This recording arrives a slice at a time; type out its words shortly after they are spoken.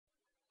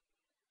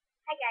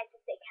Hi guys,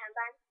 it's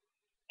Kanban,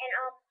 and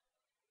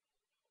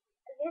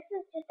this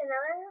is just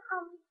another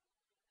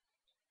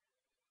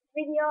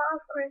video,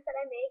 of course, that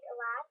I make a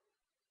lot.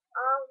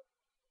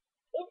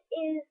 It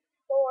is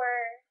for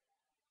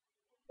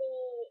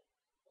the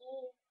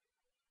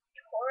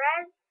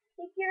Torres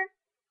figure.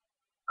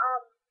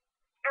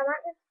 I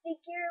want this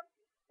figure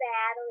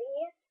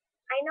badly.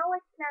 I know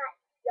it's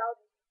not the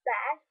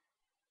best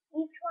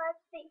Torres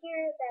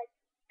figure that's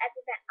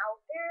ever been out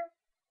there,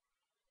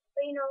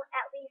 but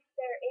at least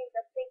there is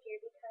a figure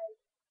because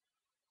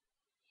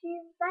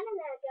she's been in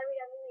the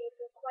WWE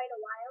for quite a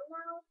while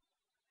now.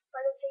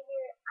 But the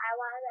figure I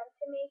wanted them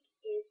to make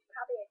is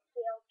probably a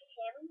Gail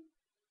Kim.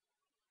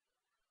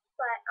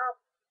 But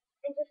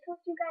and just to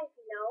let you guys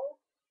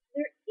know,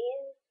 there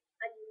is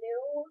a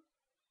new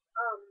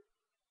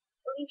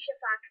Alicia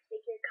Fox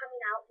figure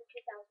coming out in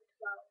 2012.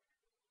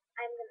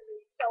 I'm gonna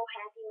be so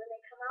happy when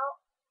they come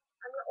out.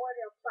 I'm gonna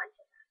order a bunch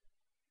of them.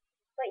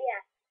 But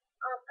yeah,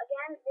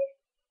 again, this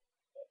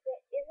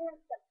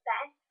isn't the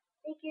best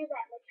figure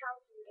that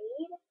Mattel's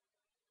made.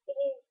 It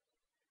is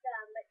the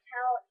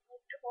Mattel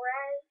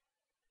Torres.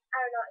 I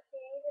don't know what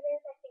series it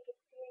is. I think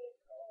it's series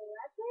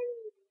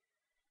 11.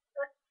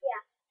 But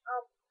yeah,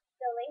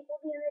 the link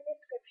will be in the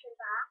description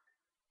box.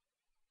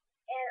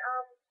 And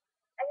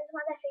I just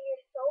want that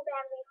figure so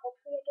badly.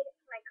 Hopefully I get it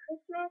for my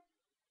Christmas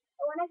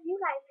or one of you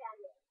guys have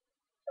it.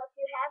 So if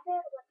you have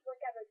it, let's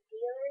work out a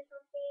deal or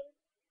something.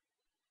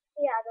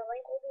 Yeah, the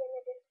link will be in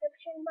the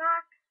description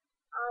box.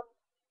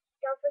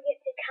 Don't forget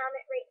to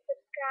comment, rate,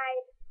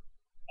 subscribe,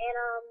 and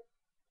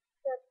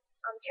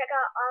check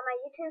out all my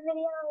YouTube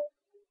videos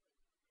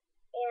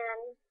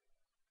and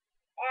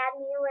add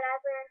me or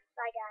whatever.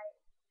 Bye guys.